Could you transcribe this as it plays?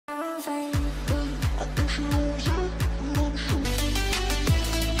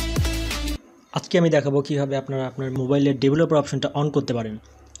আজকে আমি দেখাবো কিভাবে আপনারা আপনার মোবাইলের ডেভেলপার অপশনটা অন করতে পারেন।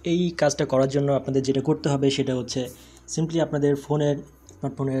 এই কাজটা করার জন্য আপনাদের যেটা করতে হবে সেটা হচ্ছে সিম্পলি আপনাদের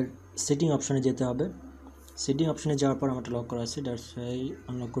স্মার্টফোনের সেটিং অপশনে যেতে হবে। সেটিং অপশনে যাওয়ার পর আমারটা লক করা আছে, দ্যাটস ওয়াই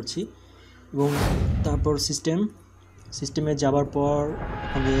আনলক করছি। এবং তারপর সিস্টেমে যাওয়ার পর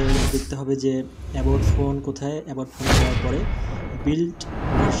আমাদের দেখতে হবে যে অ্যাবাউট ফোন কোথায়। অ্যাবাউট ফোনে যাওয়ার পরে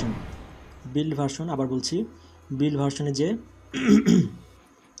বিল্ড ভার্সন আবার বলছি, বিল্ড ভার্সনে যে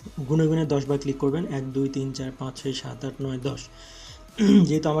গুনে গুনে 10 বার ক্লিক করবেন। 1 2 3 4 5 6 7 8 9 10।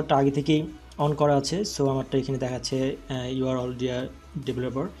 যেহেতু আমারটা আগে থেকেই অন করা আছে, সো আমারটা এখানে দেখাচ্ছে you R already a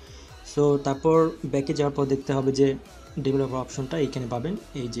developer. So তারপর ব্যাকে যাওয়ার পর দেখতে হবে যে ডেভেলপার অপশনটা এইখানে পাবেন,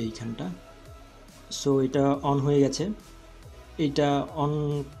 এই যে এইখানটা। সো এটা অন হয়ে গেছে। এইটা অন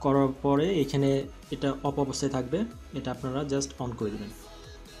করার পরে এখানে এটা অফ অবস্থায় থাকবে, এটা আপনারা জাস্ট অন করে দেবেন।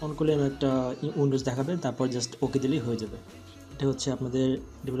 অন করলে একটা উইন্ডোজ দেখাবে, তারপর জাস্ট ওকে দিলেই হয়ে যাবে। এটা হচ্ছে আপনাদের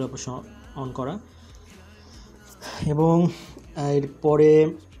ডেভেলপার অন করা। এবং এরপরে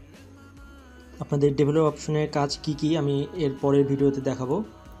আপনাদের ডেভেলপ অপশনের কাজ কি আমি এর পরের ভিডিওতে দেখাবো।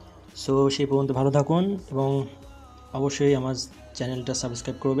 সো সেই পর্যন্ত ভালো থাকুন এবং অবশ্যই আমার চ্যানেলটা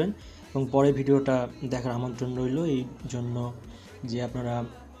সাবস্ক্রাইব করবেন এবং পরের ভিডিওটা দেখার আমন্ত্রণ রইল। এই জন্য যে আপনারা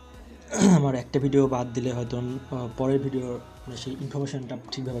আমার একটা ভিডিও বাদ দিলে হয়তো পরের ভিডিওর সেই ইনফরমেশানটা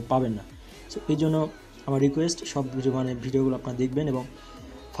ঠিকভাবে পাবেন না। সো এই জন্য আমার রিকোয়েস্ট, সব ভিডিওগুলো আপনারা দেখবেন এবং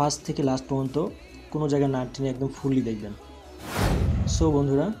ফার্স্ট থেকে লাস্ট পর্যন্ত কোনো জায়গায় না টেনে একদম ফুললি দেখবেন। সো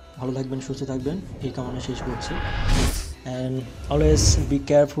বন্ধুরা, ভালো থাকবেন, সুস্থ থাকবেন, এই কামনা শেষ করছি। And always be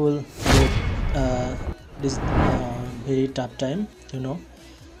careful with this very tough time,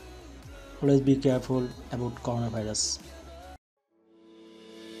 always be careful about coronavirus.